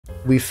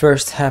We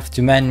first have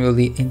to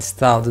manually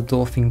install the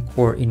Dolphin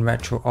core in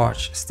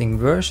RetroArch Steam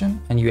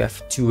version, and you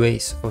have two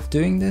ways of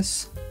doing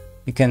this.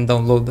 You can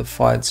download the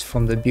files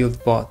from the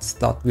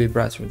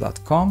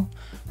buildbot.libretro.com,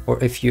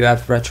 or if you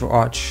have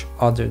RetroArch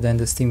other than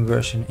the Steam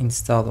version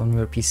installed on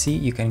your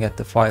PC, you can get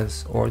the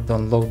files or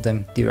download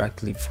them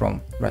directly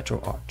from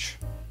RetroArch.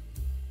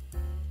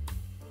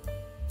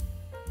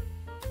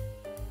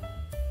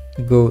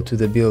 Go to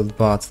the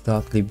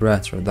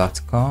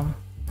buildbot.libretro.com,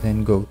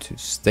 then go to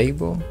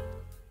Stable,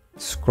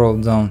 scroll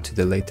down to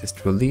the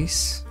latest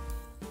release,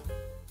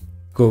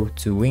 go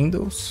to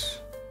Windows,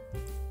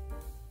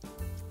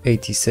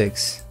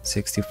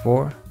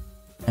 8664,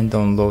 and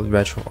download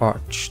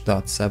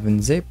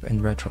RetroArch.7zip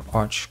and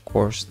RetroArch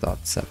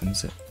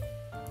course.7zip.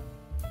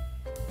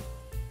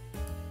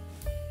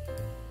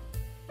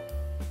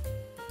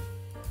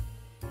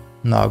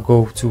 Now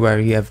go to where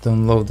you have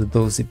downloaded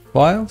those zip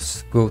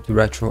files, go to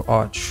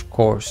RetroArch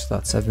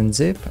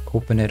course.7zip,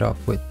 open it up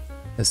with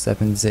the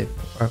 7zip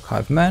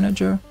archive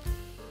manager,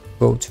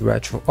 go to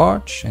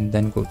RetroArch and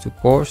then go to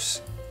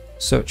course,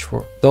 search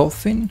for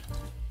Dolphin,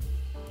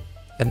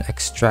 and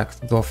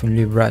extract Dolphin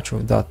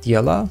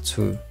Libretro.dll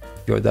to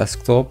your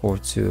desktop or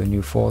to a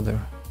new folder,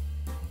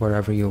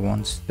 wherever you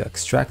want to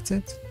extract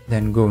it.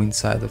 Then go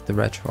inside of the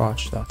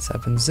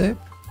RetroArch.7zip,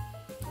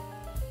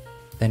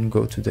 then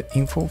go to the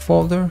info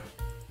folder,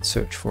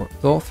 search for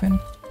Dolphin,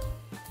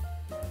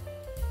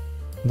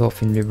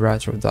 Dolphin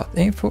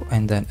Libretro.info,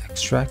 and then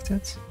extract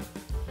it.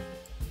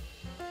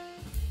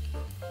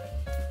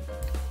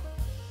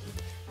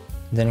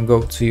 Then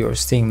go to your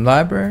Steam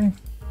library,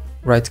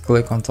 right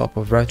click on top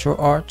of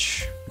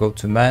RetroArch, go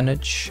to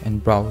Manage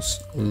and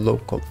browse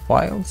Local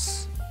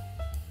Files.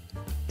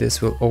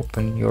 This will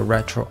open your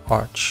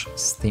RetroArch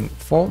Steam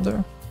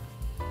folder.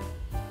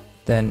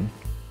 Then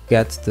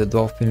get the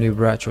Dolphin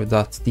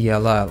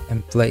Libretro.dll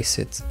and place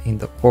it in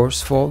the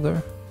course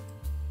folder.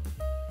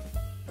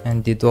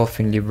 And the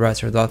Dolphin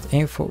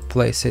Libretro.info,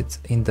 place it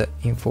in the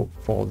info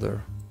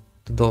folder.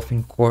 The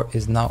Dolphin core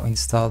is now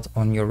installed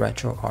on your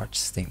RetroArch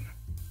Steam.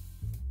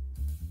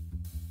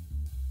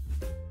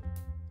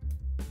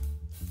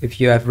 If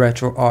you have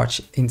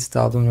RetroArch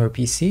installed on your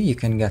PC, you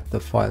can get the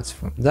files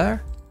from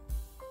there.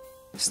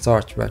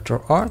 Start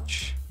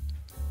RetroArch,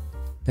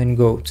 then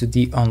go to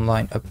the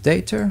online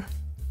updater,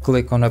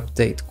 click on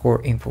Update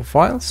Core Info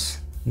Files.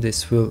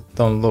 This will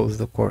download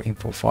the core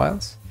info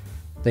files.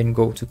 Then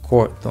go to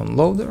Core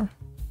Downloader,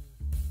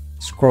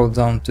 scroll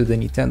down to the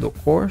Nintendo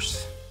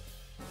cores,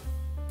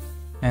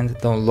 and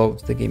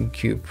download the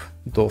GameCube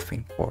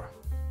Dolphin core.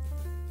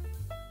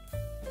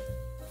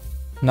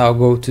 Now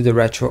go to the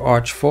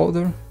RetroArch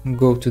folder,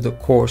 go to the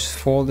course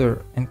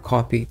folder and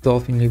copy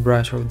Dolphin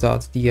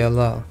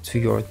Libretro.dll to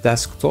your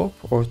desktop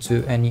or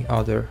to any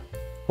other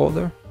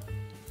folder.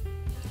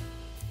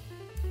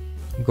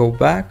 Go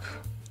back,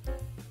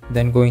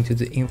 then go into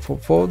the info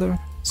folder,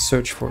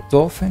 search for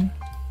Dolphin,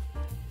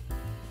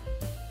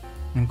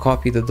 and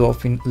copy the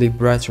Dolphin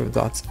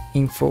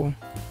Libretro.info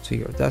to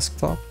your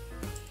desktop.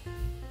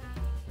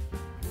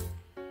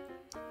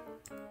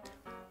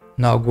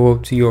 Now go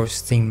to your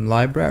Steam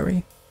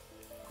library,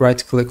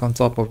 right click on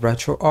top of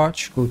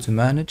RetroArch, go to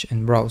Manage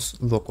and browse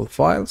Local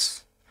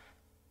Files.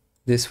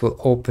 This will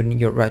open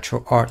your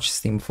RetroArch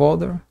Steam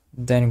folder.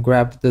 Then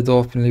grab the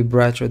Dolphin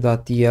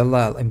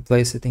Libretro.dll and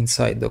place it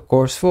inside the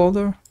course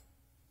folder.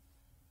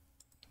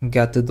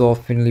 Get the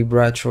Dolphin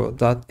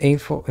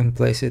Libretro.info and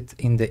place it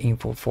in the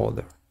info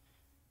folder.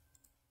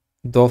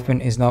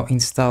 Dolphin is now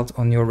installed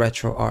on your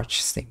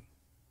RetroArch Steam.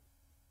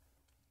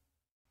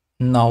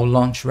 Now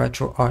launch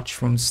RetroArch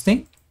from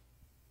Steam.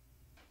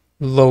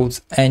 Load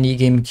any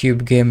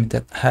GameCube game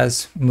that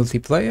has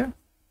multiplayer.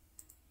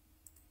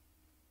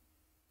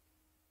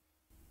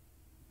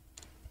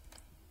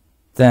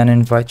 Then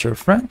invite your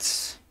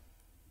friends.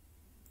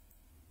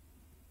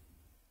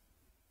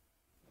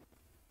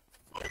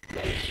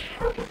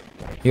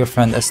 Your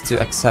friend has to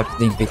accept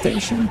the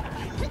invitation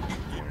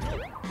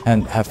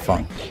and have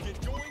fun.